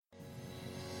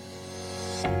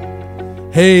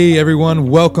Hey everyone,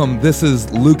 welcome. This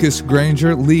is Lucas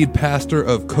Granger, lead pastor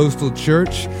of Coastal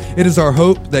Church. It is our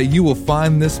hope that you will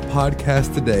find this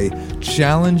podcast today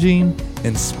challenging,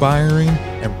 inspiring,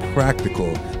 and practical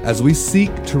as we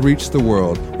seek to reach the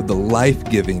world with the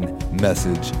life-giving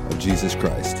message of Jesus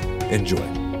Christ. Enjoy.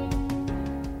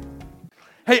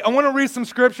 Hey, I want to read some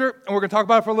scripture, and we're going to talk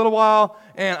about it for a little while,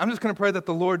 and I'm just going to pray that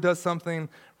the Lord does something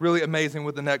really amazing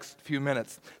with the next few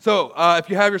minutes. So, if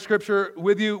you have your scripture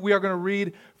with you, we are going to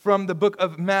read from the book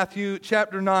of Matthew,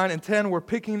 chapter 9 and 10. We're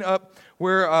picking up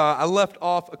where I left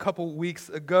off a couple weeks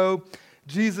ago.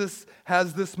 Jesus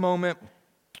has this moment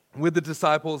with the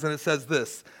disciples, and it says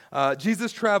this.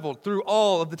 Jesus traveled through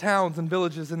all of the towns and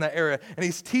villages in that area, and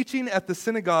he's teaching at the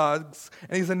synagogues,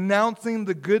 and he's announcing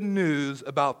the good news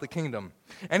about the kingdom.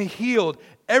 And he healed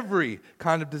every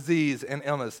kind of disease and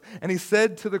illness. And he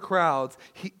said to the crowds,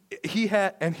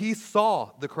 he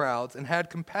saw the crowds and had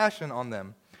compassion on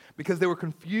them because they were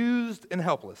confused and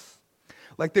helpless,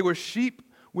 like they were sheep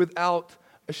without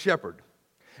a shepherd.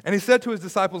 And he said to his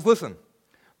disciples, listen,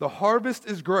 the harvest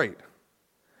is great,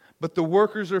 but the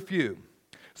workers are few.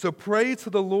 So pray to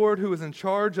the Lord who is in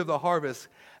charge of the harvest.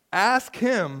 Ask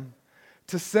him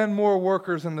to send more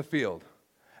workers in the field.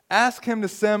 Ask him to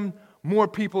send more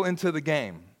people into the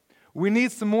game. We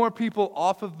need some more people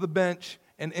off of the bench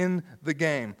and in the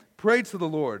game. Pray to the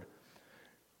Lord.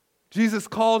 Jesus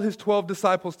called his 12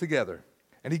 disciples together,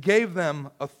 and he gave them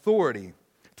authority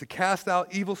to cast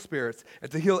out evil spirits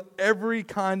and to heal every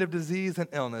kind of disease and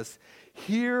illness.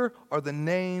 Here are the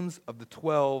names of the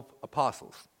 12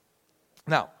 apostles.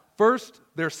 Now, first,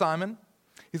 there's Simon.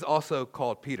 He's also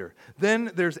called Peter.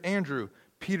 Then there's Andrew,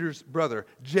 Peter's brother.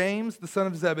 James, the son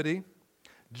of Zebedee.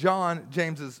 John,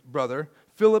 James's brother.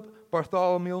 Philip,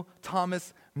 Bartholomew,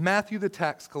 Thomas, Matthew the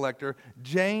tax collector.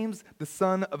 James, the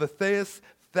son of Alphaeus,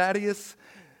 Thaddeus.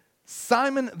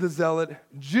 Simon the zealot.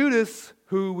 Judas,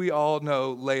 who we all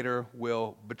know later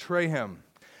will betray him.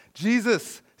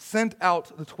 Jesus sent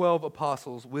out the 12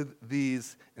 apostles with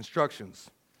these instructions.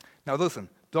 Now listen.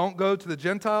 Don't go to the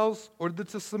Gentiles or to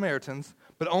the Samaritans,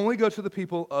 but only go to the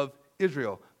people of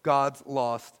Israel, God's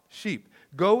lost sheep.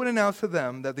 Go and announce to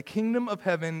them that the kingdom of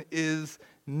heaven is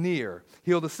near.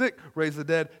 Heal the sick, raise the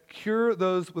dead, cure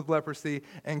those with leprosy,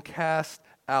 and cast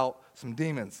out some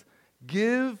demons.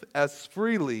 Give as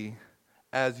freely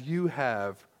as you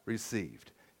have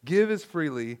received. Give as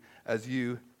freely as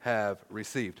you have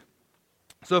received.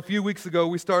 So a few weeks ago,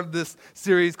 we started this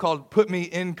series called Put Me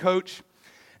In, Coach.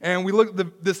 And we look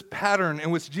at this pattern in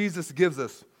which Jesus gives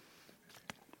us.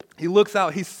 He looks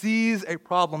out, he sees a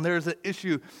problem, there's an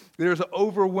issue, there's an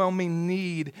overwhelming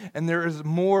need, and there is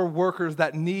more workers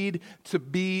that need to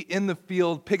be in the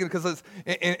field picking, because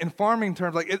in farming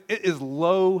terms, like it is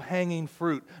low-hanging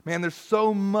fruit. Man, there's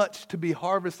so much to be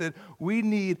harvested. We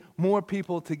need more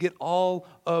people to get all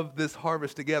of this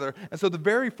harvest together. And so the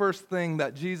very first thing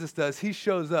that Jesus does, he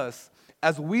shows us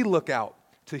as we look out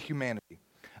to humanity.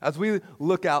 As we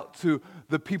look out to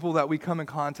the people that we come in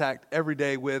contact every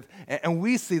day with, and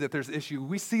we see that there's issue,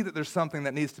 we see that there's something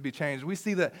that needs to be changed, we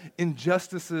see that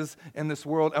injustices in this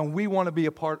world, and we want to be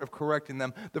a part of correcting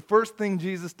them. The first thing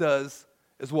Jesus does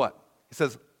is what? He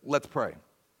says, let's pray.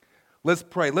 Let's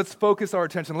pray. Let's focus our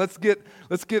attention. Let's get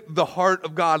the heart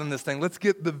of God in this thing. Let's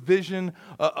get the vision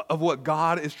of what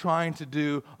God is trying to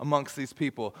do amongst these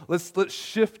people. Let's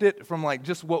shift it from like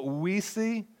just what we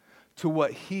see to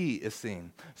what he is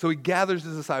seeing. So he gathers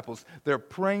his disciples. They're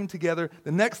praying together.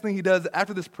 The next thing he does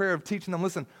after this prayer of teaching them,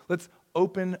 listen, let's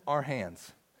open our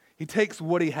hands. He takes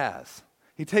what he has.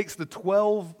 He takes the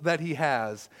 12 that he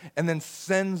has and then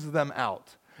sends them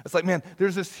out. It's like, man,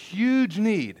 there's this huge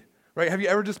need, right? Have you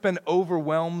ever just been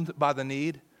overwhelmed by the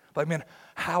need? Like, man,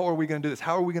 how are we going to do this?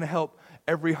 How are we going to help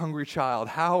every hungry child?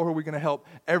 How are we going to help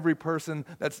every person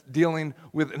that's dealing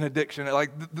with an addiction?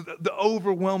 Like the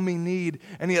overwhelming need.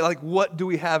 And yet, like, what do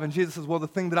we have? And Jesus says, well, the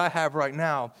thing that I have right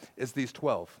now is these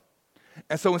 12.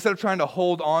 And so instead of trying to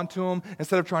hold on to them,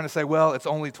 instead of trying to say, well, it's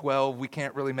only 12, we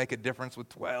can't really make a difference with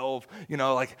 12,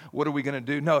 like, what are we going to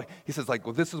do? No, he says, like,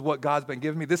 well, this is what God's been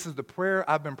giving me. This is the prayer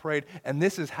I've been prayed, and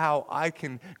this is how I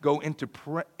can go into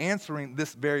answering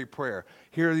this very prayer.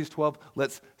 Here are these 12.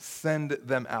 Let's send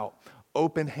them out.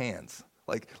 Open hands.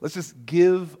 Like, let's just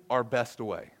give our best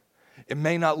away. It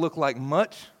may not look like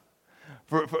much.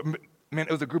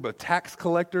 It was a group of tax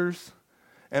collectors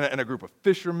and a group of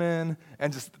fishermen,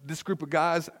 and just this group of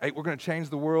guys, hey, we're going to change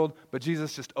the world, but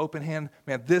Jesus just open hand,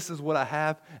 man, this is what I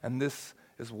have, and this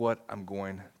is what I'm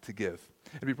going to give.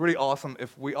 It'd be pretty awesome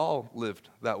if we all lived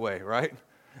that way, right?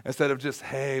 Instead of just,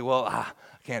 hey, well, I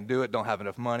can't do it, don't have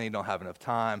enough money, don't have enough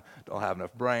time, don't have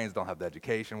enough brains, don't have the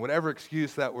education, whatever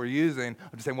excuse that we're using,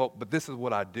 I'm just saying, well, but this is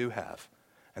what I do have.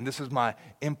 And this is my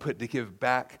input to give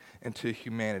back into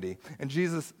humanity. And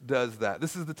Jesus does that.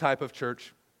 This is the type of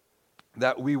church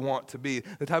that we want to be,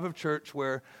 the type of church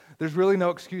where there's really no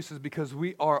excuses because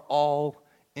we are all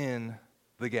in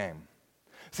the game.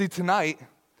 See, tonight,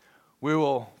 we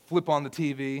will flip on the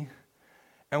TV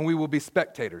and we will be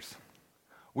spectators.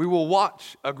 We will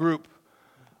watch a group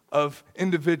of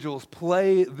individuals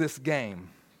play this game.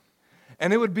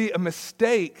 And it would be a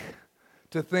mistake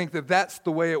to think that that's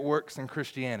the way it works in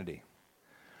Christianity.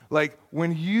 Like,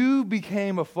 when you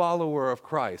became a follower of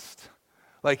Christ,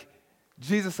 like,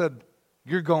 Jesus said,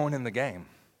 you're going in the game.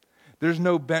 There's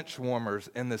no bench warmers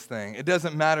in this thing. It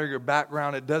doesn't matter your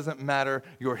background. It doesn't matter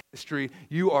your history.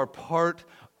 You are part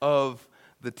of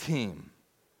the team.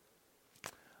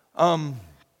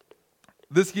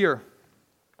 This year,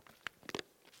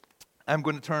 I'm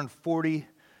going to turn 40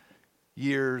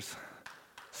 years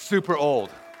super old.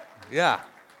 Yeah.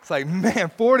 It's like, man,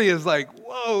 40 is like,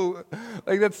 whoa.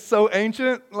 Like, that's so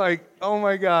ancient. Like, oh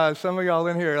my gosh, some of y'all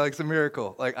in here, like, it's a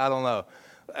miracle. Like, I don't know.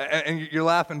 And you're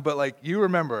laughing, but like, you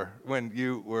remember when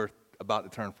you were about to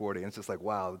turn 40. And it's just like,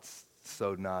 wow, it's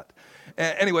so not.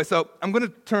 Anyway, so I'm going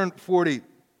to turn 40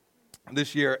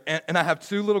 this year. And I have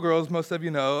two little girls, most of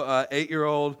you know,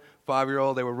 8-year-old,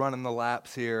 5-year-old. They were running the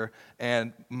laps here.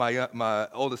 And my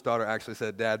oldest daughter actually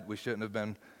said, Dad, we shouldn't have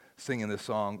been singing this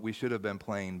song. We should have been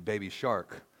playing Baby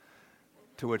Shark.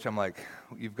 To which I'm like,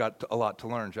 you've got a lot to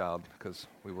learn, child, because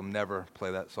we will never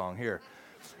play that song here.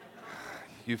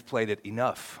 You've played it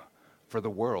enough for the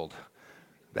world.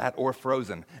 That or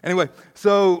Frozen. Anyway,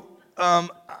 so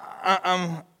I'm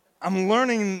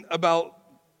learning about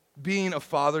being a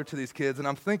father to these kids, and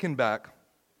I'm thinking back.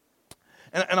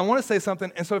 And I want to say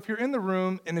something. And so if you're in the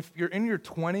room, and if you're in your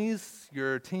 20s,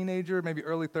 you're a teenager, maybe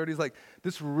early 30s, like,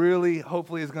 this really,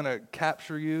 hopefully, is going to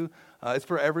capture you. It's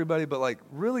for everybody, but, like,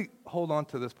 really hold on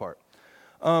to this part.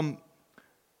 So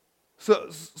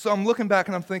I'm looking back,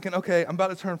 and I'm thinking, okay, I'm about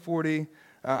to turn 40.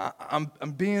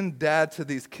 I'm being dad to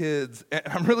these kids, and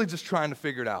I'm really just trying to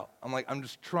figure it out. I'm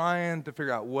just trying to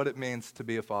figure out what it means to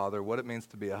be a father, what it means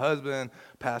to be a husband,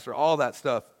 pastor, all that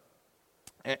stuff.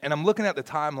 And I'm looking at the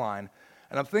timeline,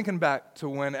 and I'm thinking back to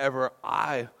whenever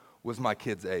I was my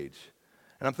kid's age.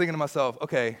 And I'm thinking to myself,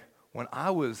 okay, when I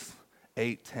was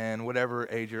 8, 10, whatever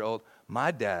age you're old,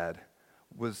 my dad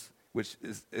was, which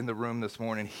is in the room this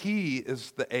morning, he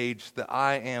is the age that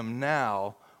I am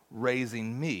now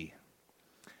raising me.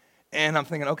 And I'm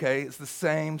thinking, okay, it's the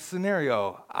same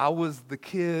scenario. I was the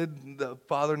kid, the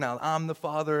father, now I'm the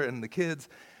father and the kids.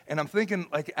 And I'm thinking,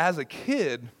 like, as a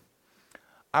kid,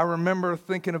 I remember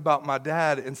thinking about my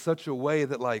dad in such a way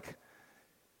that, like,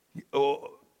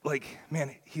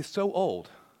 man, he's so old.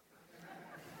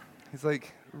 He's,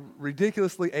 like,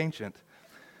 ridiculously ancient.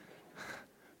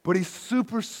 But he's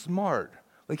super smart.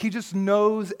 Like, he just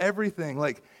knows everything.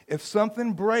 Like, if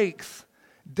something breaks,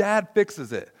 Dad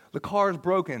fixes it. The car's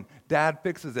broken, Dad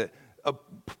fixes it. A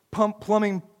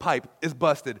plumbing pipe is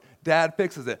busted, Dad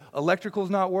fixes it. Electrical's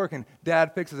not working,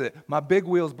 Dad fixes it. My big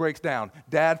wheels breaks down,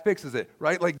 Dad fixes it,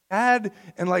 right? Like, Dad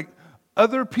and, like,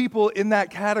 other people in that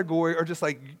category are just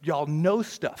like, y'all know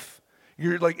stuff.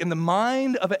 You're like, in the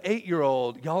mind of an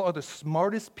 8-year-old, y'all are the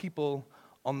smartest people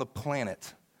on the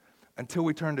planet until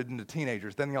we turned into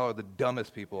teenagers. Then y'all are the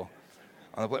dumbest people.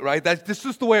 Right? That's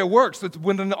just the way it works. It's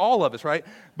within all of us, right?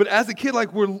 But as a kid,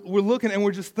 like, we're looking and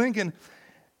we're just thinking,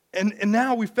 and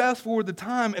now we fast forward the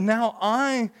time, and now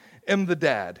I am the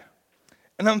dad.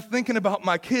 And I'm thinking about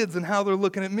my kids and how they're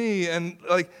looking at me, and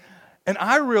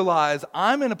I realize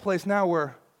I'm in a place now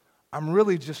where I'm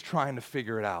really just trying to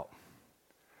figure it out.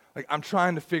 Like, I'm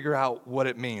trying to figure out what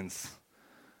it means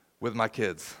with my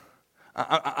kids.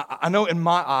 I know in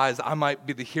my eyes I might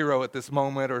be the hero at this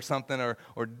moment or something,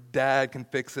 or Dad can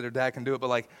fix it or Dad can do it, but,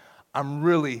 like, I'm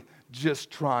really just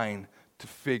trying to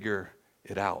figure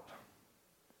it out,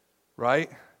 right?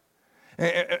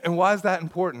 And why is that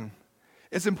important?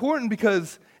 It's important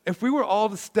because if we were all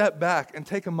to step back and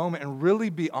take a moment and really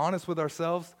be honest with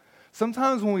ourselves,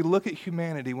 sometimes when we look at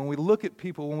humanity, when we look at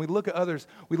people, when we look at others,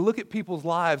 we look at people's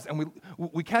lives and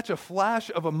we catch a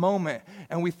flash of a moment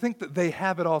and we think that they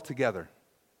have it all together.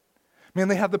 Man,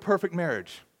 they have the perfect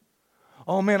marriage.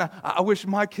 Oh man, I wish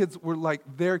my kids were like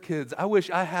their kids. I wish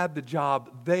I had the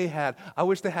job they had. I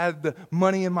wish they had the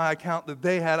money in my account that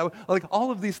they had. Like,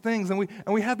 all of these things, and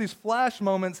we have these flash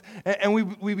moments, and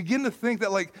we begin to think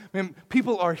that, like, man,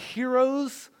 people are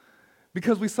heroes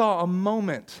because we saw a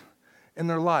moment in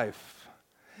their life.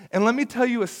 And let me tell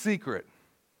you a secret.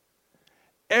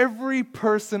 every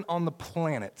person on the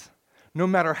planet, no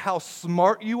matter how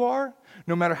smart you are,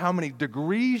 no matter how many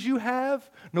degrees you have,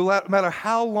 no matter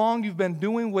how long you've been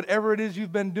doing whatever it is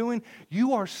you've been doing,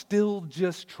 you are still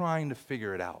just trying to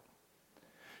figure it out.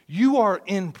 You are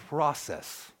in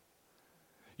process.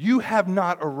 You have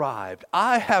not arrived.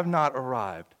 I have not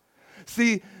arrived.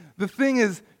 See, the thing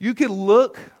is, you could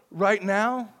look right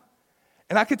now,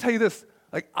 and I could tell you this,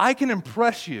 like, I can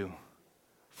impress you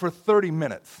for 30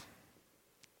 minutes.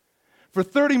 For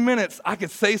 30 minutes, I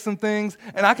could say some things,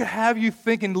 and I could have you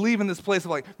thinking, leaving this place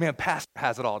of like, man, Pastor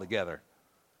has it all together.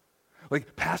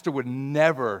 Like, Pastor would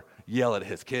never yell at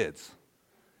his kids.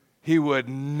 He would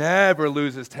never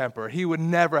lose his temper. He would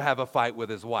never have a fight with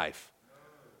his wife.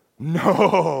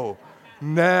 No,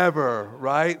 never,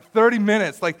 right? 30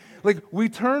 minutes. Like we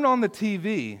turn on the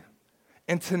TV,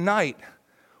 and tonight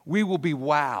we will be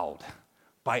wowed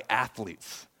by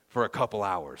athletes for a couple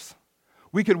hours.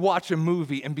 We could watch a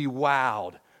movie and be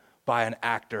wowed by an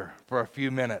actor for a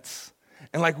few minutes.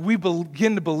 And like we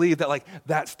begin to believe that like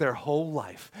that's their whole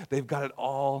life. They've got it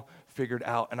all figured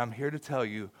out. And I'm here to tell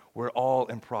you, we're all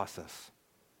in process.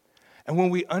 And when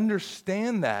we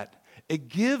understand that, it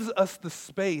gives us the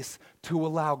space to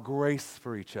allow grace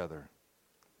for each other.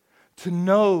 To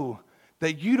know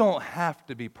that you don't have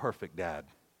to be perfect, Dad.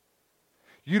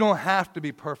 You don't have to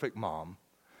be perfect, Mom.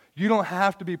 You don't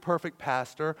have to be perfect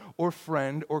pastor or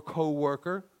friend or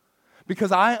coworker,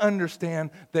 because I understand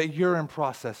that you're in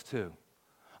process too.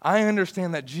 I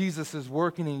understand that Jesus is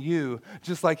working in you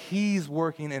just like he's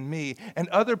working in me. And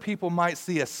other people might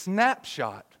see a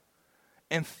snapshot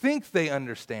and think they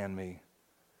understand me,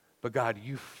 but God,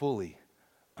 you fully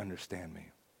understand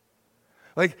me.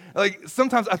 Like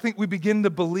sometimes I think we begin to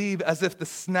believe as if the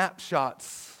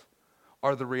snapshots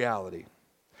are the reality.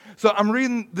 So I'm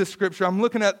reading this scripture. I'm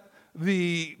looking at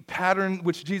the pattern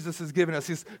which Jesus has given us.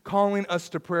 He's calling us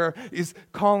to prayer. He's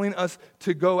calling us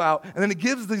to go out. And then it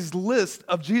gives these lists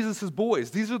of Jesus'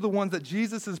 boys. These are the ones that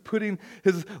Jesus is putting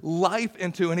his life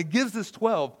into. And he gives us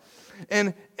 12.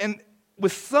 And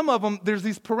with some of them, there's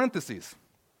these parentheses.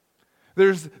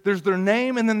 There's their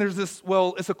name, and then there's this,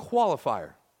 well, it's a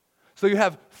qualifier. So you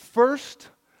have first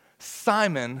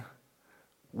Simon,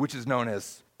 which is known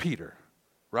as Peter,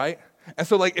 right? And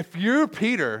so, like, if you're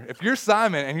Peter, if you're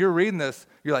Simon, and you're reading this,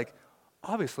 you're like,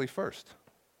 obviously first.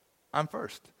 I'm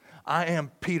first. I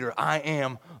am Peter. I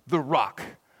am the rock.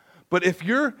 But if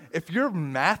you're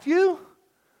Matthew,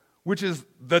 which is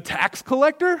the tax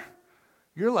collector,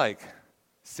 you're like,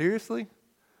 seriously?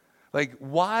 Like,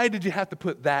 why did you have to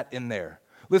put that in there?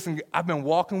 Listen, I've been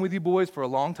walking with you boys for a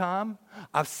long time.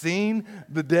 I've seen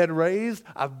the dead raised.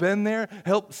 I've been there,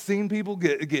 helped seen people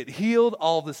get healed,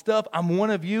 all this stuff. I'm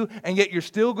one of you, and yet you're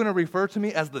still going to refer to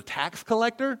me as the tax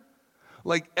collector?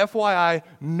 Like, FYI,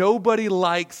 nobody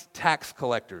likes tax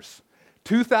collectors.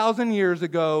 2,000 years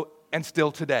ago and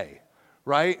still today,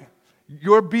 right?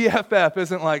 Your BFF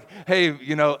isn't like, hey,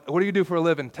 you know, what do you do for a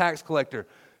living? Tax collector.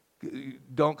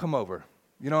 Don't come over.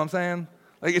 You know what I'm saying?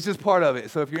 Like, it's just part of it.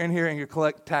 So if you're in here and you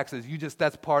collect taxes,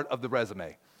 that's part of the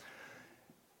resume.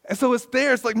 And so it's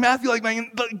there. It's like Matthew, like,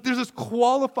 man, like, there's this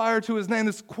qualifier to his name,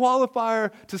 this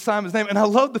qualifier to Simon's name. And I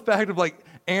love the fact of, like,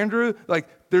 Andrew, like,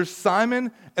 there's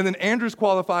Simon, and then Andrew's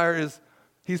qualifier is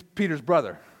he's Peter's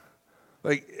brother.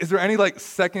 Like, is there any, like,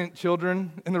 second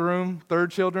children in the room, third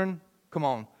children? Come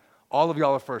on. All of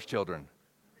y'all are first children.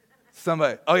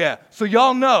 Somebody. Oh, yeah. So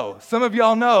y'all know. Some of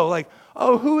y'all know, like,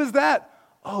 oh, who is that?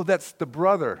 Oh, that's the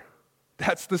brother.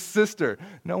 That's the sister.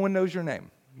 No one knows your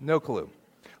name. No clue.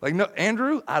 Like, no,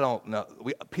 Andrew? I don't know.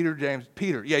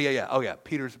 Peter. Yeah. Oh, yeah,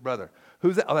 Peter's brother.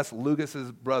 Who's that? Oh, that's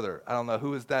Lucas's brother. I don't know.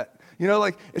 Who is that? You know,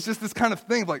 like, it's just this kind of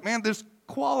thing. Like, man, there's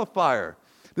qualifier.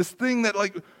 This thing that,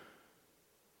 like,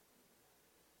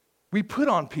 we put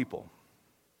on people.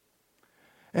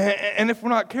 And if we're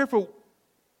not careful,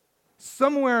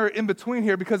 somewhere in between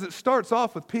here, because it starts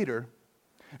off with Peter,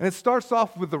 and it starts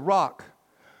off with the rock,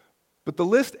 but the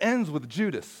list ends with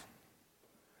Judas.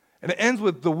 And it ends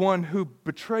with the one who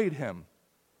betrayed him.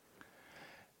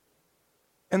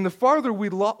 And the farther we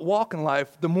walk in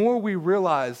life, the more we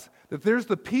realize that there's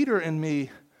the Peter in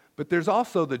me, but there's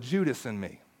also the Judas in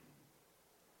me.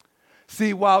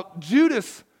 See, while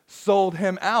Judas sold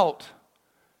him out,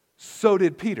 so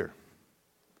did Peter.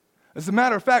 As a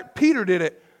matter of fact, Peter did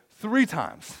it 3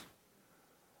 times.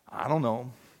 I don't know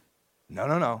him. No,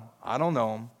 I don't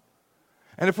know him.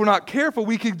 And if we're not careful,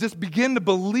 we could just begin to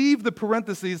believe the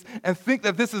parentheses and think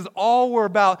that this is all we're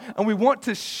about, and we want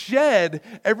to shed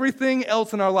everything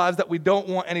else in our lives that we don't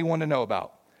want anyone to know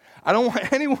about. I don't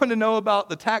want anyone to know about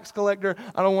the tax collector.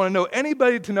 I don't want to know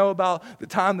anybody to know about the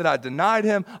time that I denied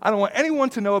him. I don't want anyone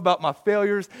to know about my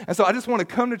failures. And so I just want to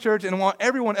come to church and want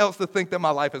everyone else to think that my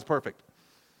life is perfect.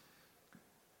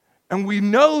 And we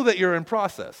know that you're in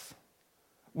process.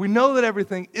 We know that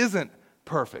everything isn't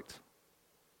perfect.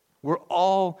 We're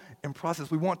all in process.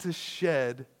 We want to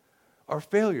shed our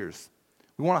failures.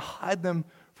 We want to hide them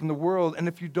from the world. And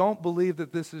if you don't believe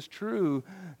that this is true,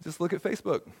 just look at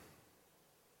Facebook.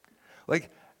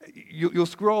 Like, you'll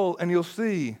scroll and you'll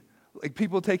see, like,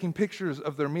 people taking pictures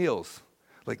of their meals.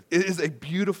 Like, it is a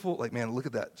beautiful, like, man, look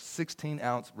at that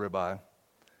 16-ounce ribeye,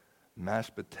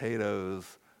 mashed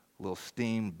potatoes, little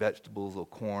steamed vegetables, little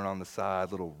corn on the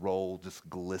side, little roll just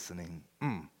glistening.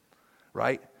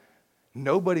 Right?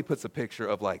 Nobody puts a picture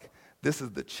of, like, this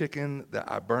is the chicken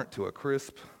that I burnt to a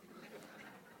crisp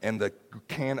and the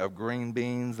can of green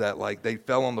beans that, like, they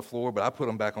fell on the floor, but I put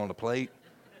them back on the plate,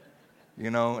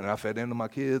 and I fed them to my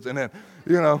kids. And then,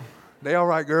 they all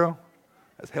right, girl.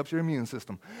 That helps your immune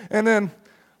system. And then,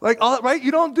 like, right?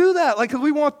 You don't do that. Like, because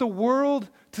we want the world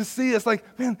to see us, like,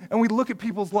 man, and we look at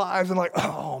people's lives and like,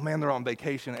 oh, man, they're on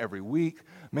vacation every week.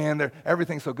 Man,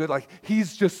 everything's so good. Like,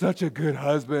 he's just such a good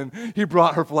husband. He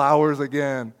brought her flowers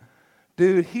again.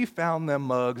 Dude, he found them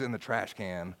mugs in the trash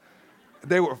can.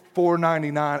 They were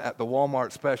 $4.99 at the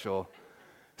Walmart special.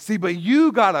 See, but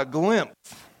you got a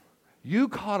glimpse. You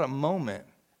caught a moment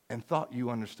and thought you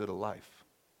understood a life.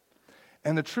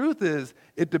 And the truth is,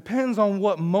 it depends on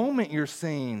what moment you're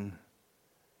seeing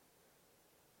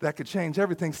that could change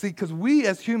everything. See, because we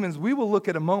as humans, we will look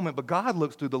at a moment, but God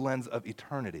looks through the lens of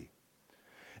eternity.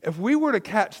 If we were to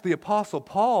catch the Apostle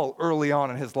Paul early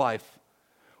on in his life,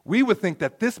 we would think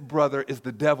that this brother is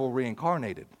the devil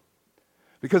reincarnated.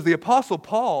 Because the Apostle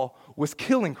Paul was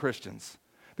killing Christians.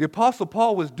 The Apostle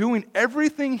Paul was doing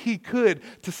everything he could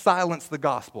to silence the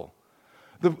gospel.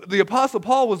 The Apostle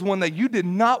Paul was one that you did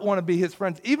not want to be his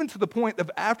friends, even to the point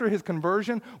of after his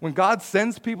conversion, when God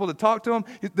sends people to talk to him,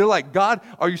 they're like, God,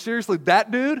 are you seriously that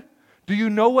dude? Do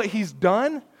you know what he's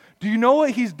done? Do you know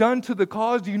what he's done to the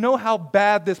cause? Do you know how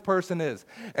bad this person is?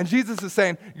 And Jesus is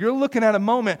saying, you're looking at a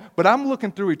moment, but I'm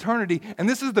looking through eternity, and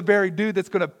this is the very dude that's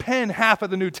going to pen half of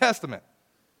the New Testament.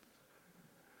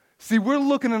 See, we're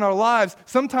looking in our lives,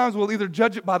 sometimes we'll either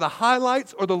judge it by the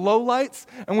highlights or the lowlights,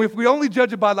 and if we only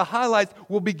judge it by the highlights,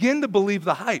 we'll begin to believe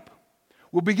the hype.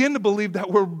 We'll begin to believe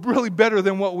that we're really better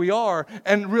than what we are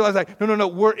and realize like, no,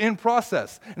 we're in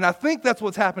process. And I think that's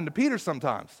what's happened to Peter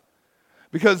sometimes.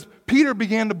 Because Peter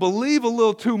began to believe a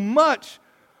little too much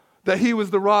that he was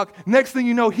the rock. Next thing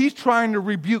you know, he's trying to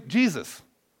rebuke Jesus.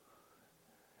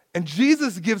 And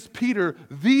Jesus gives Peter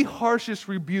the harshest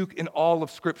rebuke in all of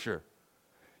Scripture.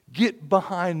 Get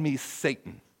behind me,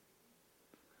 Satan.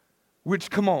 Which,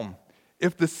 come on,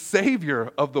 if the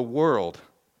Savior of the world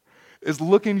is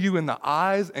looking you in the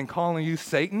eyes and calling you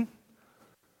Satan,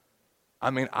 I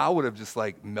mean, I would have just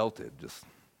like melted,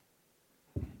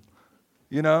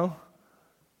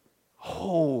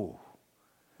 Oh.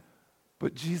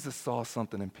 But Jesus saw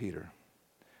something in Peter.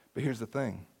 But here's the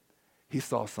thing. He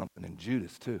saw something in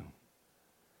Judas too.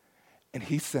 And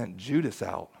he sent Judas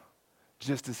out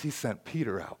just as he sent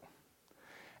Peter out.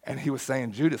 And he was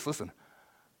saying, Judas, listen,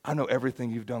 I know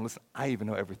everything you've done. Listen, I even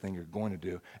know everything you're going to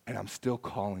do, and I'm still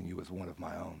calling you as one of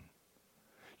my own.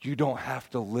 You don't have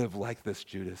to live like this,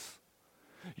 Judas.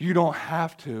 You don't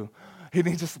have to. And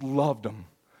he just loved him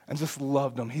and just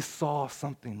loved him. He saw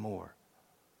something more.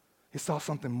 He saw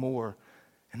something more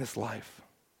in his life.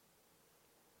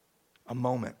 A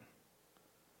moment.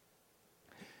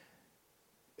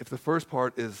 If the first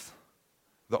part is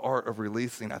the art of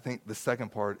releasing, I think the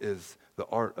second part is the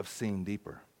art of seeing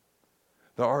deeper.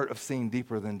 The art of seeing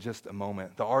deeper than just a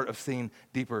moment. The art of seeing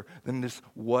deeper than just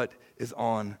what is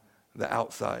on the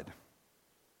outside.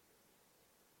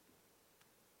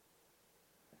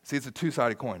 See, it's a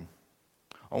two-sided coin.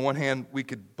 On one hand, we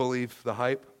could believe the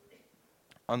hype.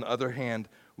 On the other hand,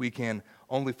 we can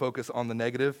only focus on the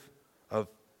negative of,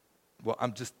 well,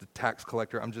 I'm just the tax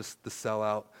collector. I'm just the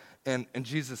sellout. And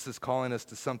Jesus is calling us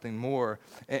to something more.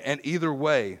 And either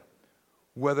way,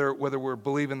 whether we're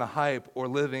believing the hype or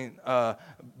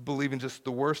believing just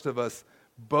the worst of us,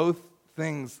 both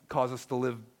things cause us to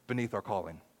live beneath our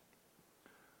calling.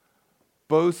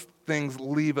 Both things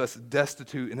leave us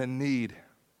destitute and in need.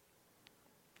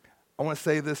 I want to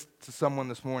say this to someone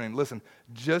this morning. Listen,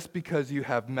 just because you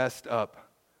have messed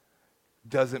up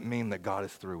doesn't mean that God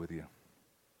is through with you.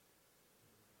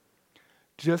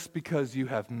 Just because you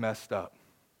have messed up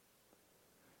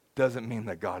doesn't mean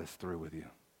that God is through with you.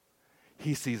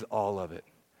 He sees all of it,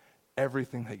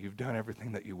 everything that you've done,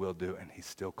 everything that you will do, and he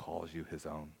still calls you his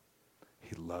own.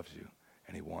 He loves you,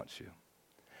 and he wants you.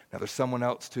 Now, there's someone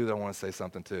else, too, that I want to say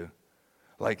something to.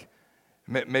 Like,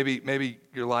 maybe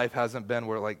your life hasn't been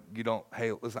where, like, you don't,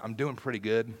 hey, listen, I'm doing pretty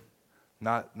good.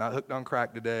 Not hooked on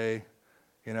crack today,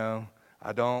 you know.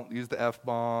 I don't use the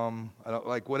F-bomb. I don't,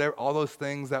 like, whatever, all those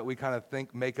things that we kind of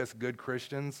think make us good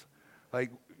Christians.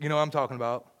 Like, you know what I'm talking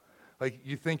about? Like,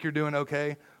 you think you're doing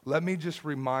okay? Let me just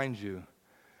remind you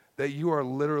that you are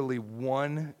literally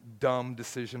one dumb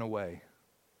decision away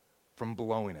from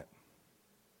blowing it.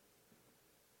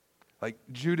 Like,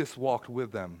 Judas walked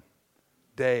with them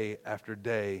day after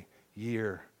day,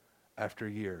 year after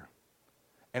year.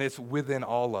 And it's within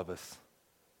all of us.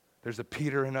 There's a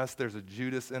Peter in us, there's a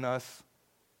Judas in us.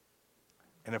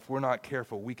 And if we're not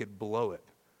careful, we could blow it,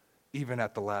 even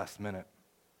at the last minute.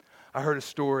 I heard a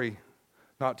story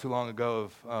not too long ago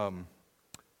of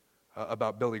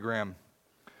about Billy Graham.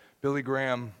 Billy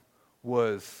Graham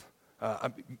was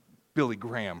Billy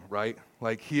Graham, right?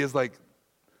 Like, he is like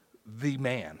the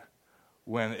man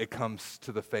when it comes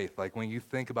to the faith. Like, when you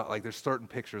think about, like, there's certain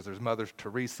pictures. There's Mother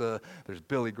Teresa, there's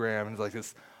Billy Graham, and it's like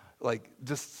this, like,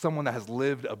 just someone that has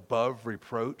lived above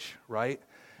reproach, right?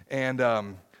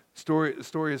 And story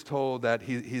is told that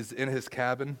he's in his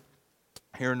cabin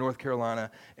here in North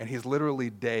Carolina, and he's literally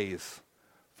days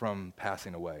from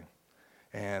passing away.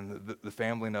 And the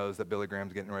family knows that Billy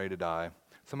Graham's getting ready to die.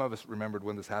 Some of us remembered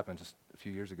when this happened just a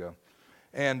few years ago.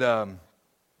 And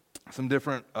some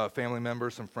different family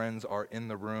members, some friends are in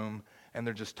the room, and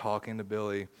they're just talking to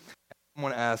Billy.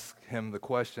 Someone asked him the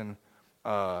question,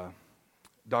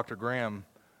 Dr. Graham,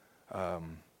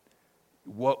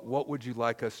 what would you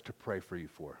like us to pray for you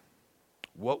for?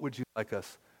 What would you like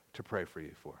us to pray for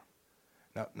you for?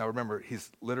 Now remember,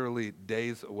 he's literally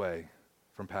days away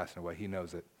from passing away. He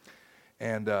knows it.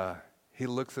 And he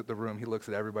looks at the room, he looks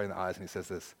at everybody in the eyes, and he says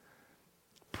this,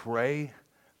 pray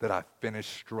that I finish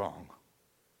strong.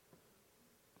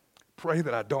 Pray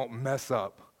that I don't mess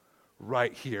up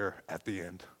right here at the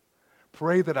end.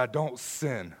 Pray that I don't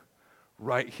sin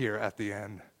right here at the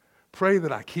end. Pray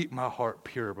that I keep my heart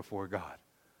pure before God.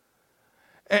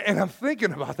 And I'm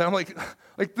thinking about that. I'm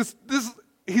like this.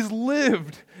 He's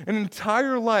lived an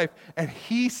entire life, and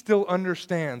he still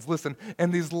understands. Listen,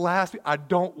 and these last, I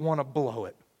don't want to blow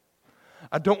it.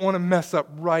 I don't want to mess up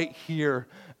right here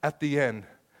at the end.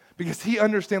 Because he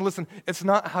understands, listen, it's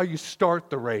not how you start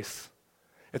the race.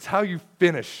 It's how you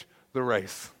finish the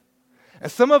race.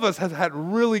 And some of us have had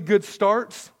really good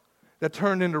starts that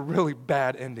turned into really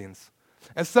bad endings.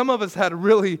 And some of us had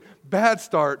really bad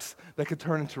starts that could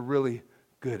turn into really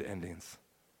good endings.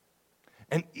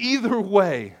 And either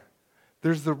way,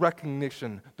 there's the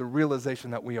recognition, the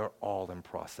realization that we are all in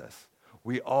process.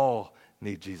 We all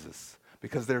need Jesus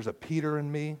because there's a Peter in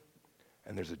me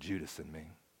and there's a Judas in me.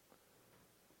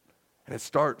 And it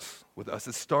starts with us.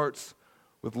 It starts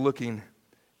with looking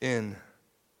in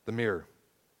the mirror.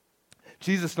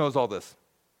 Jesus knows all this.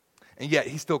 And yet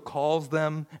he still calls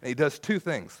them, and he does two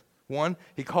things. One,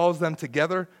 he calls them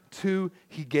together. Two,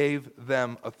 he gave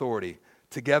them authority.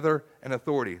 Together and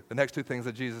authority, the next two things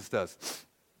that Jesus does.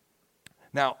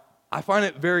 Now, I find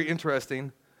it very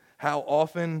interesting how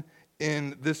often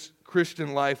in this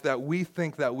Christian life that we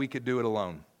think that we could do it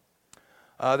alone.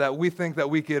 That we think that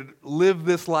we could live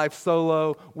this life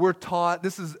solo. We're taught,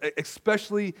 this is,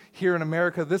 especially here in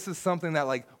America, this is something that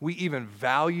like we even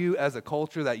value as a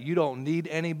culture, that you don't need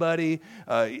anybody.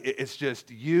 It's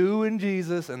just you and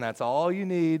Jesus, and that's all you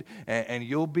need, and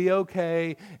you'll be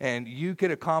okay, and you could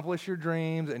accomplish your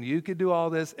dreams, and you could do all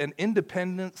this. And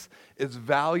independence is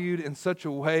valued in such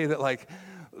a way that like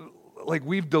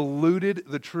we've diluted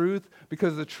the truth,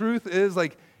 because the truth is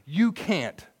like you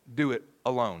can't do it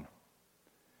alone.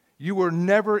 You were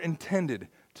never intended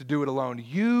to do it alone.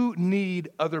 You need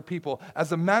other people.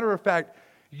 As a matter of fact,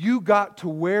 you got to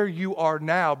where you are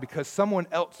now because someone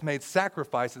else made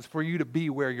sacrifices for you to be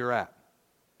where you're at.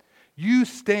 You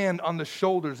stand on the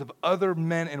shoulders of other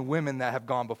men and women that have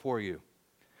gone before you.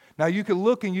 Now, you could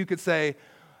look and you could say,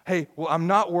 hey, well, I'm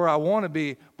not where I want to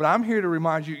be, but I'm here to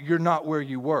remind you, you're not where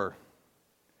you were.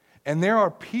 And there are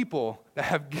people that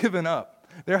have given up.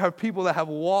 There are people that have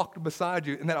walked beside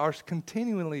you and that are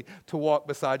continually to walk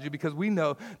beside you, because we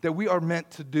know that we are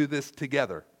meant to do this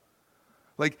together.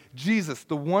 Like Jesus,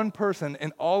 the one person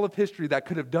in all of history that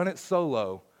could have done it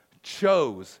solo,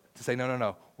 chose to say,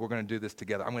 no, we're going to do this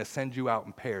together. I'm going to send you out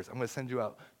in pairs. I'm going to send you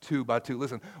out 2 by 2.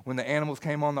 Listen, when the animals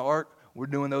came on the ark, we're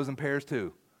doing those in pairs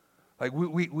too. Like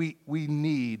we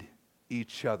need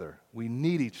each other. We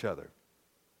need each other.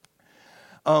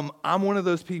 I'm one of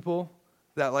those people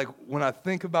that like when I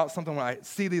think about something, when I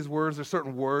see these words, there's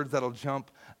certain words that'll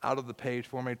jump out of the page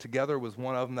for me. Together was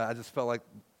one of them that I just felt like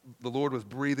the Lord was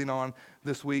breathing on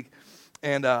this week.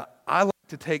 And I like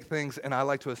to take things and I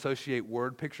like to associate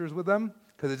word pictures with them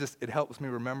because it helps me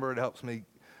remember. It helps me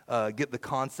get the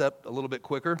concept a little bit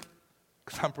quicker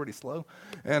because I'm pretty slow.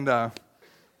 And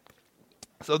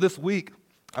so this week,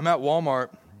 I'm at Walmart,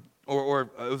 or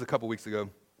it was a couple weeks ago,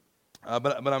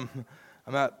 but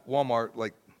I'm at Walmart,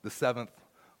 like the 7th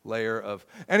layer of,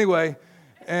 anyway,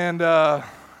 and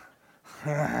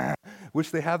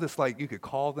which they have this, like, you could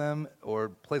call them or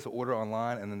place an order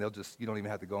online, and then you don't even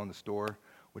have to go in the store,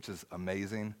 which is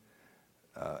amazing.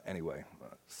 Anyway,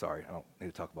 sorry, I don't need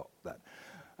to talk about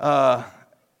that.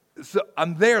 So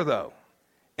I'm there, though,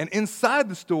 and inside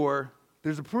the store,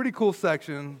 there's a pretty cool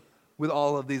section with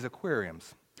all of these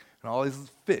aquariums and all these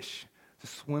fish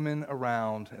just swimming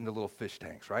around in the little fish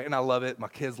tanks, right? And I love it. My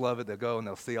kids love it. They'll go and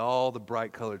they'll see all the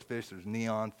bright colored fish. There's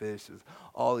neon fish. There's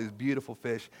all these beautiful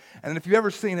fish. And if you've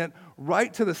ever seen it,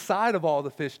 right to the side of all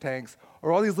the fish tanks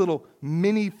are all these little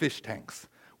mini fish tanks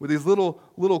with these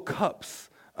little cups.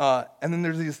 And then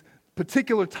there's these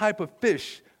particular type of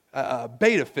fish,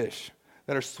 betta fish,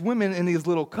 that are swimming in these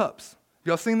little cups.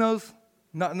 Y'all seen those?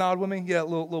 Nod with me? Yeah,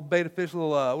 little betta fish,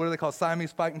 little, what are they called?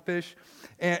 Siamese fighting fish.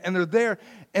 And they're there,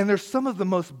 and they're some of the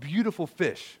most beautiful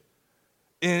fish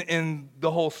in the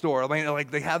whole store. I mean,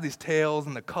 like, they have these tails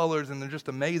and the colors, and they're just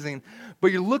amazing.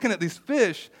 But you're looking at these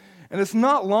fish, and it's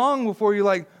not long before you're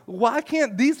like, why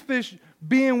can't these fish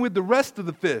be in with the rest of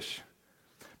the fish?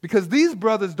 Because these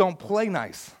brothers don't play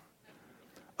nice.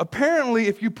 Apparently,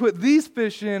 if you put these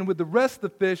fish in with the rest of the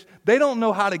fish, they don't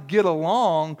know how to get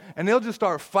along, and they'll just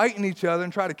start fighting each other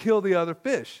and try to kill the other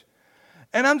fish.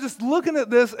 And I'm just looking at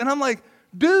this, and I'm like,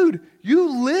 dude,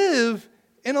 you live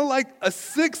in a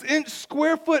 6-inch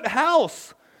square foot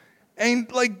house.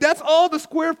 And like, that's all the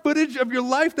square footage of your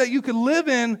life that you could live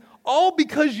in, all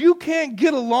because you can't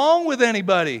get along with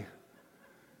anybody.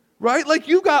 Right? Like,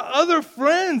 you got other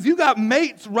friends, you got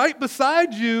mates right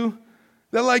beside you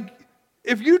that, like,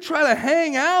 if you try to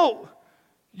hang out,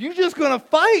 you're just going to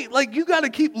fight. Like, you got to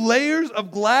keep layers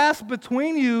of glass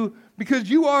between you because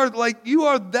you are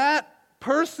that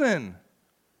person.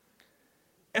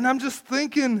 And I'm just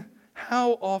thinking,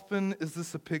 how often is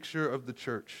this a picture of the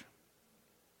church?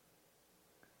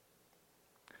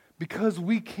 Because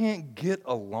we can't get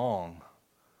along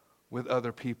with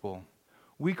other people.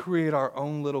 We create our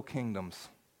own little kingdoms.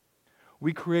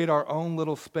 We create our own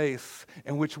little space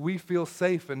in which we feel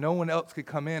safe and no one else could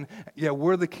come in. Yeah,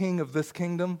 we're the king of this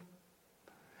kingdom,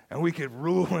 and we could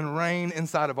rule and reign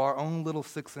inside of our own little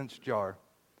 6-inch jar.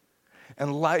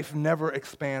 And life never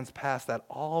expands past that,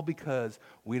 all because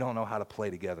we don't know how to play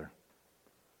together.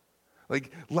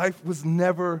 Like, life was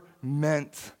never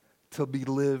meant to be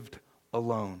lived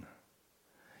alone.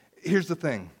 Here's the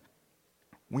thing.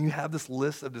 When you have this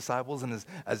list of disciples and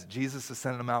as Jesus is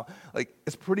sending them out, like,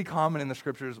 it's pretty common in the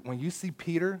scriptures, when you see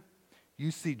Peter,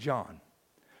 you see John.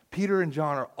 Peter and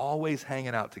John are always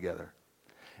hanging out together.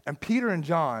 And Peter and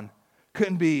John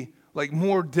couldn't be like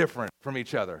more different from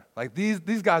each other. Like,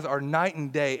 these guys are night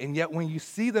and day, and yet when you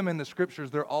see them in the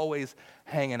scriptures, they're always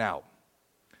hanging out.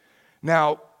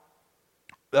 Now,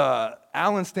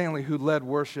 Alan Stanley, who led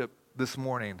worship this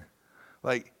morning,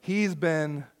 like, he's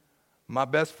been my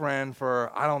best friend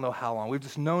for I don't know how long. We've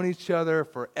just known each other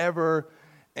forever.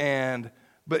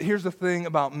 But here's the thing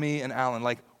about me and Alan.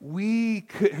 Like, we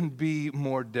couldn't be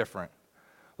more different.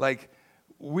 Like,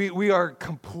 we are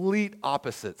complete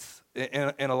opposites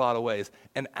in a lot of ways.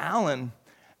 And Alan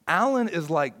is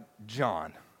like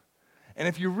John. And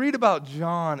if you read about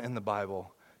John in the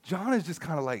Bible, John is just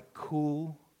kind of like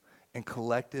cool and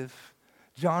collective.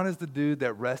 John is the dude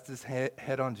that rests his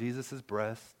head on Jesus'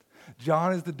 breast.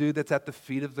 John is the dude that's at the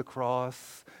feet of the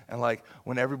cross, and like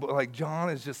when everybody, like, John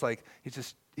is just like,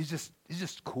 he's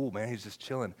just cool, man. He's just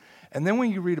chilling. And then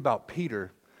when you read about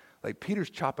Peter, like, Peter's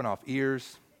chopping off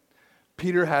ears.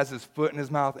 Peter has his foot in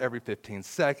his mouth every 15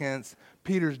 seconds.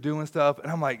 Peter's doing stuff,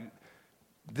 and I'm like,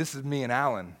 this is me and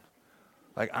Alan.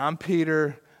 Like, I'm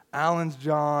Peter, Alan's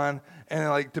John, and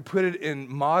like, to put it in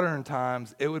modern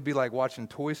times, it would be like watching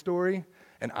Toy Story,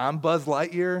 and I'm Buzz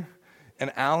Lightyear,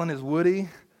 and Alan is Woody.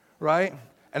 Right?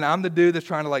 And I'm the dude that's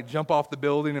trying to like jump off the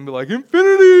building and be like,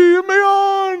 infinity and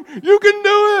beyond, you can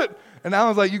do it. And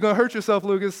Alan's like, you're going to hurt yourself,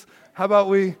 Lucas. How about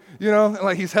we,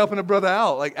 like, he's helping a brother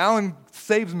out. Like, Alan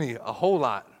saves me a whole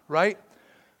lot, right?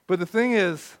 But the thing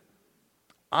is,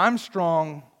 I'm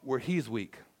strong where he's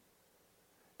weak.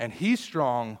 And he's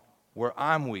strong where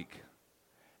I'm weak.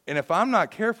 And if I'm not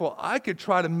careful, I could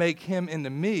try to make him into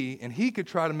me, and he could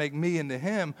try to make me into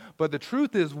him. But the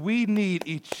truth is, we need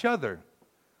each other.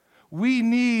 We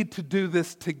need to do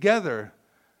this together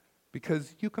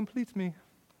because you complete me.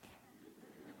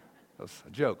 That was a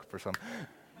joke for some.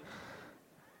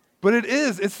 But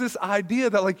it's this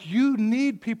idea that like you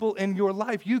need people in your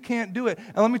life. You can't do it.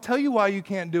 And let me tell you why you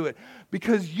can't do it.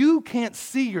 Because you can't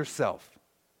see yourself.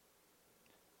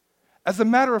 As a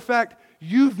matter of fact,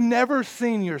 you've never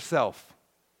seen yourself.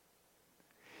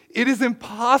 It is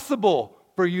impossible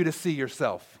for you to see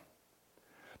yourself.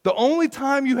 The only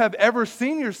time you have ever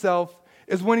seen yourself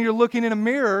is when you're looking in a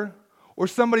mirror or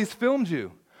somebody's filmed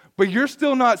you. But you're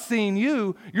still not seeing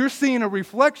you. You're seeing a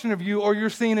reflection of you, or you're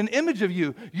seeing an image of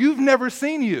you. You've never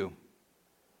seen you.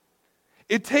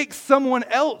 It takes someone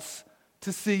else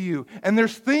to see you. And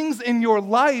there's things in your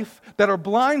life that are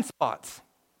blind spots.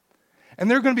 And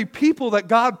there are going to be people that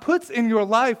God puts in your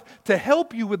life to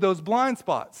help you with those blind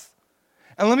spots.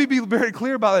 And let me be very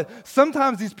clear about it.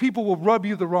 Sometimes these people will rub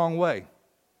you the wrong way.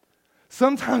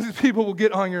 Sometimes these people will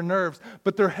get on your nerves,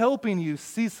 but they're helping you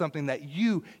see something that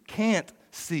you can't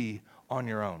see on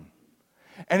your own.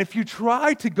 And if you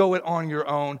try to go it on your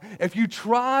own, if you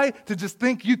try to just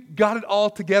think you got it all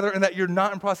together and that you're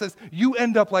not in process, you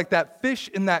end up like that fish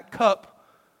in that cup,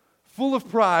 full of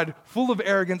pride, full of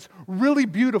arrogance, really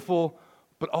beautiful,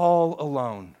 but all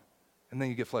alone. And then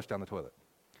you get flushed down the toilet.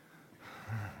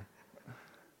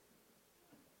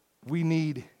 We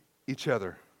need each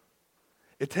other.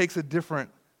 It takes a different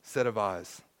set of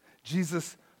eyes.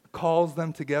 Jesus calls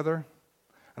them together,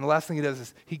 and the last thing he does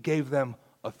is he gave them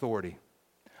authority.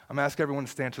 I'm going to ask everyone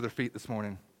to stand to their feet this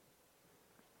morning.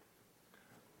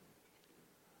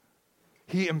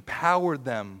 He empowered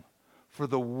them for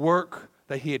the work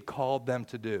that he had called them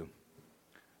to do.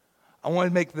 I want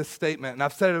to make this statement, and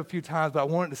I've said it a few times, but I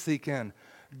want it to sink in.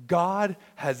 God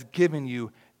has given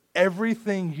you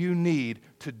everything you need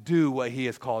to do what he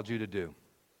has called you to do.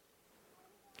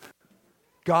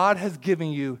 God has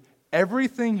given you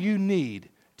everything you need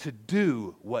to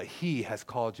do what he has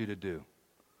called you to do.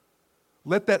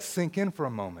 Let that sink in for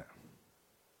a moment.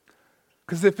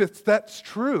 Because if that's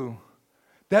true,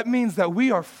 that means that we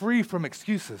are free from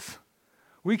excuses.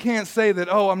 We can't say that,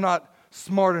 oh, I'm not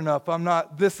smart enough, I'm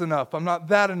not this enough, I'm not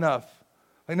that enough.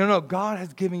 Like, no, God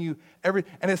has given you and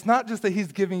it's not just that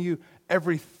he's giving you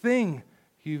everything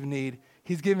you need,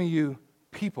 he's giving you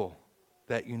people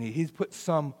that you need. He's put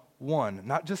someone,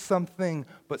 not just something,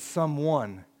 but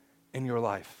someone in your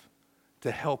life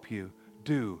to help you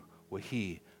do what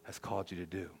he has called you to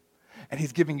do. And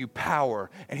he's giving you power,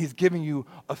 and he's giving you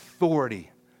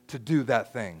authority to do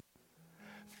that thing.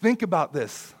 Think about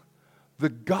this. The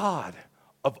God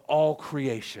of all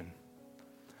creation,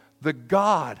 the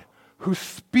God who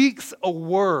speaks a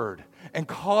word and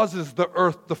causes the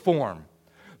earth to form,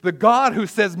 the God who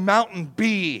says mountain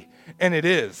be, and it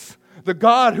is, the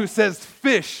God who says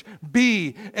fish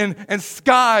be, and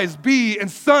skies be,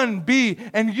 and sun be,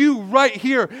 and you right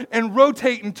here, and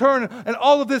rotate and turn, and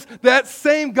all of this, that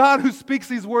same God who speaks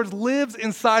these words lives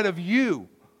inside of you.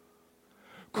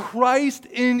 Christ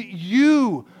in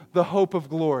you, the hope of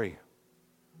glory.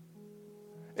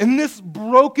 In this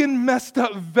broken, messed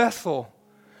up vessel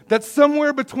that's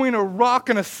somewhere between a rock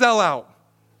and a sellout,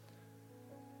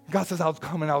 God says, I'll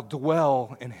come and I'll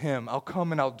dwell in him. I'll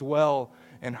come and I'll dwell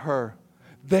in her.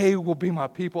 They will be my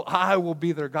people. I will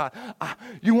be their God.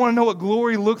 You want to know what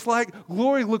glory looks like?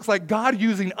 Glory looks like God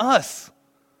using us.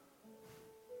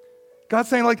 God's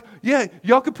saying like, yeah,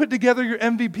 y'all could put together your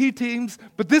MVP teams,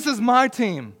 but this is my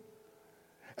team.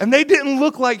 And they didn't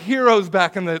look like heroes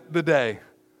back in the day.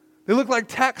 They looked like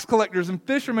tax collectors and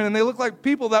fishermen, and they looked like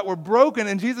people that were broken,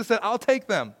 and Jesus said, I'll take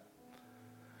them.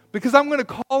 Because I'm going to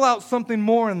call out something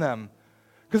more in them.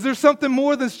 Because there's something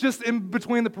more that's just in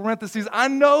between the parentheses. I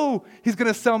know he's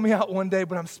going to sell me out one day,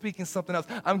 but I'm speaking something else.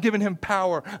 I'm giving him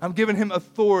power. I'm giving him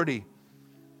authority.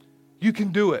 You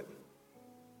can do it.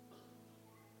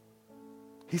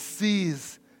 He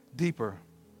sees deeper.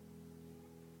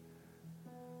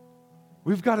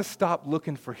 We've got to stop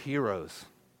looking for heroes.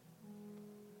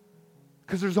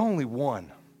 Because there's only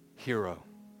one hero.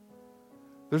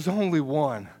 There's only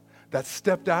one that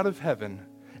stepped out of heaven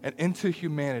and into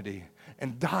humanity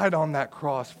and died on that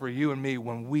cross for you and me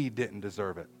when we didn't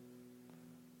deserve it.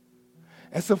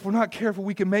 And so if we're not careful,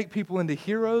 we can make people into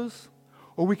heroes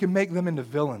or we can make them into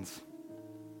villains.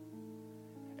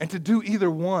 And to do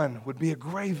either one would be a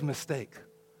grave mistake,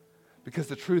 because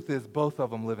the truth is both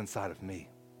of them live inside of me.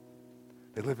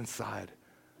 They live inside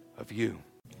of you.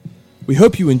 We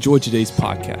hope you enjoyed today's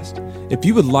podcast. If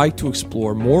you would like to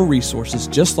explore more resources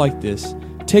just like this,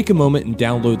 take a moment and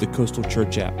download the Coastal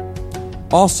Church app.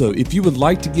 Also, if you would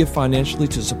like to give financially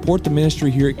to support the ministry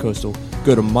here at Coastal,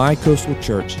 go to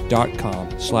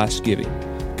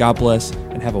mycoastalchurch.com/giving. God bless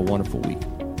and have a wonderful week.